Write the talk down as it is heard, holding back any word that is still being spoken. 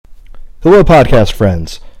Hello, podcast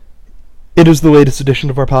friends. It is the latest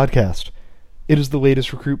edition of our podcast. It is the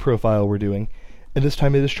latest recruit profile we're doing, and this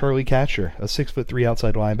time it is Charlie Katcher, a 6'3"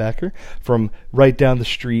 outside linebacker from right down the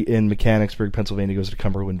street in Mechanicsburg, Pennsylvania. Goes to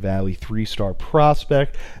Cumberland Valley, 3-star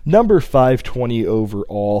prospect, number 520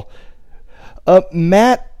 overall.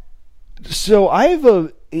 Matt, so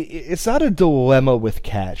it's not a dilemma with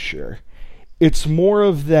Katcher. It's more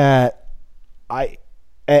of that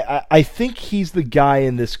I think he's the guy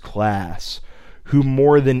in this class who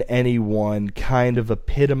more than anyone kind of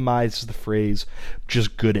epitomizes the phrase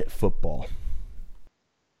just good at football.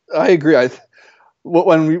 I agree.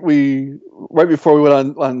 When we right before we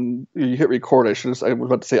went on you hit record, I was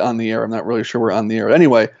about to say on the air. I'm not really sure we're on the air.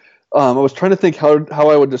 Anyway, I was trying to think how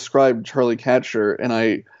I would describe Charlie Katcher, and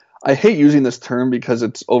I hate using this term because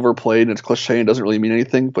it's overplayed and it's cliche and doesn't really mean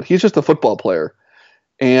anything, but he's just a football player.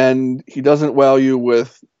 And he doesn't wow you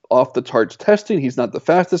with off-the-charts testing. He's not the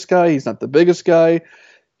fastest guy. He's not the biggest guy.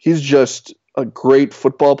 He's just a great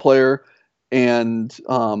football player and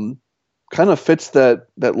kind of fits that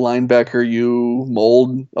linebacker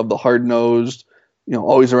mold of the hard-nosed,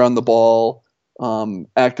 always around the ball,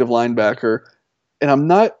 active linebacker. And I'm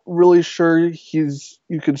not really sure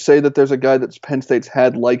you could say that there's a guy that Penn State's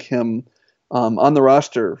had like him on the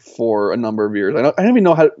roster for a number of years. I don't even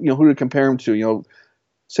know who to compare him to.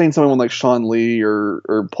 Saying someone like Sean Lee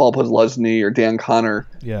or Paul Posluszny or Dan Connor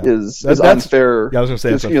is unfair. Yeah, I was going to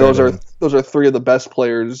say that's unfair. Those are three of the best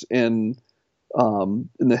players in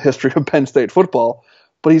the history of Penn State football.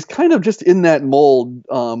 But he's kind of just in that mold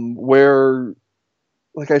where,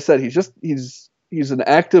 like I said, he's an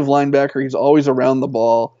active linebacker. He's always around the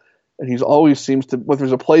ball, and he's always seems to, when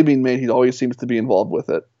there's a play being made, he always seems to be involved with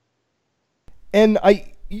it. And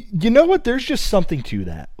you know what? There's just something to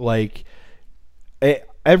that. Like,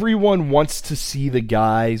 everyone wants to see the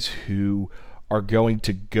guys who are going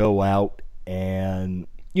to go out and,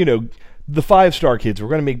 the 5-star kids, we're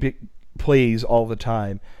going to make big plays all the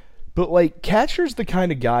time. But, Katcher's the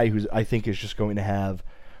kind of guy who I think is just going to have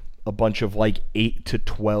a bunch of, 8 to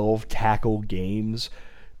 12 tackle games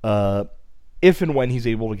if and when he's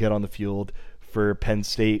able to get on the field for Penn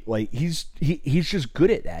State. He's just good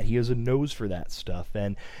at that. He has a nose for that stuff,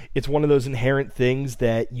 and it's one of those inherent things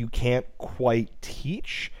that you can't quite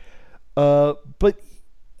teach. But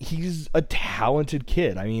he's a talented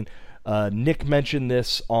kid. I mean, Nick mentioned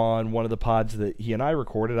this on one of the pods that he and I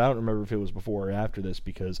recorded. I don't remember if it was before or after this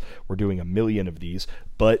because we're doing a million of these,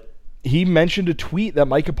 but he mentioned a tweet that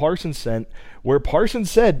Micah Parsons sent where Parsons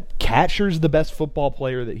said Katcher's the best football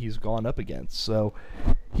player that he's gone up against. So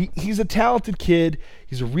he's a talented kid.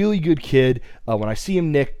 He's a really good kid. When I see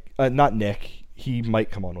him, not Nick, he might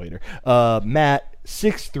come on later. Matt,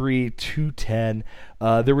 6'3", 210.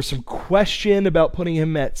 There was some question about putting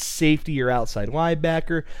him at safety or outside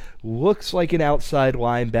linebacker. Looks like an outside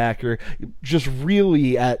linebacker. Just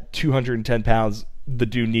really at 210 pounds, the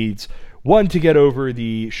dude needs, one, to get over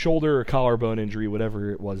the shoulder or collarbone injury,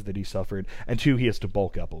 whatever it was that he suffered, and two, he has to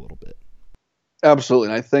bulk up a little bit. Absolutely.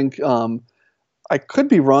 And I think I could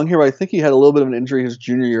be wrong here, but I think he had a little bit of an injury his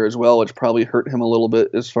junior year as well, which probably hurt him a little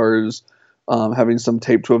bit as far as having some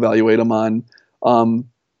tape to evaluate him on. I'm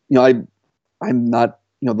not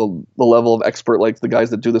the level of expert like the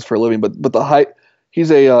guys that do this for a living, but the height,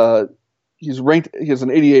 he's ranked. He has an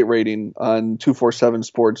 88 rating on 247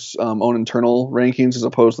 Sports own internal rankings as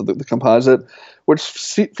opposed to the composite, which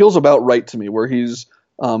feels about right to me. Where he's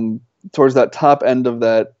towards that top end of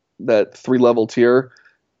that 3-level tier,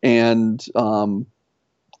 and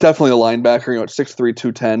definitely a linebacker. At 6'3",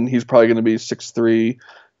 210, he's probably going to be 6'3",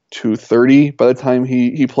 230 by the time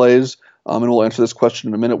he plays. And we'll answer this question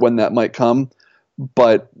in a minute when that might come.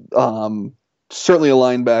 But certainly a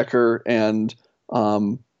linebacker, and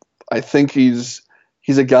I think he's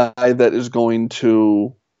a guy that is going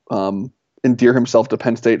to endear himself to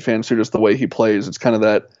Penn State fans through just the way he plays. It's kind of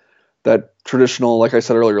that traditional, like I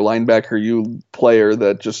said earlier, linebacker player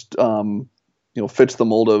that just fits the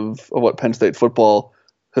mold of what Penn State football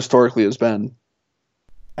historically has been.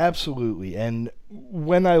 Absolutely. And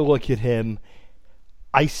when I look at him,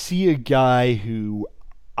 I see a guy who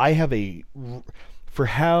for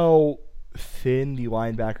how thin the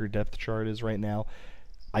linebacker depth chart is right now,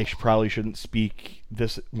 I probably shouldn't speak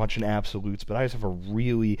this much in absolutes, but I just have a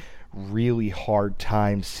really, really hard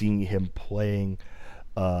time seeing him playing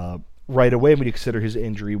right away when you consider his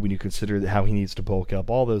injury, when you consider how he needs to bulk up,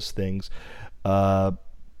 all those things. Do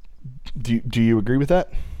you agree with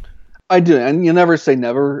that? I do, and you never say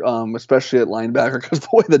never, especially at linebacker, because the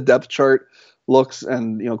way the depth chart looks,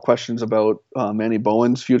 and questions about Manny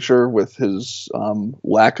Bowen's future with his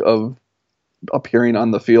lack of appearing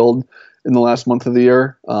on the field in the last month of the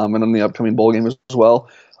year, and in the upcoming bowl game as well.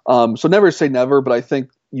 So never say never, but I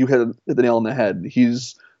think you hit the nail on the head.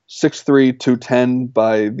 He's 6'3", 210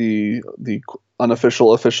 by the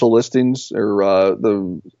unofficial official listings or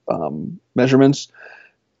the measurements.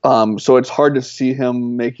 So it's hard to see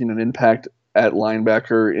him making an impact at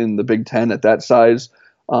linebacker in the Big Ten at that size.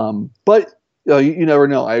 But you never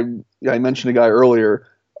know. I mentioned a guy earlier,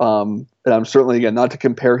 and I'm certainly, again, not to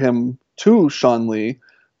compare him to Sean Lee,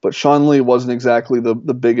 but Sean Lee wasn't exactly the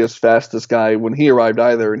biggest, fastest guy when he arrived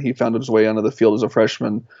either, and he found his way onto the field as a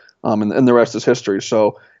freshman, and the rest is history.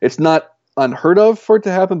 So it's not unheard of for it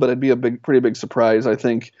to happen, but it'd be a pretty big surprise. I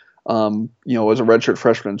think, as a redshirt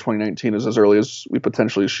freshman in 2019 is as early as we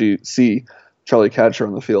potentially see Charlie Katshir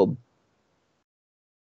on the field.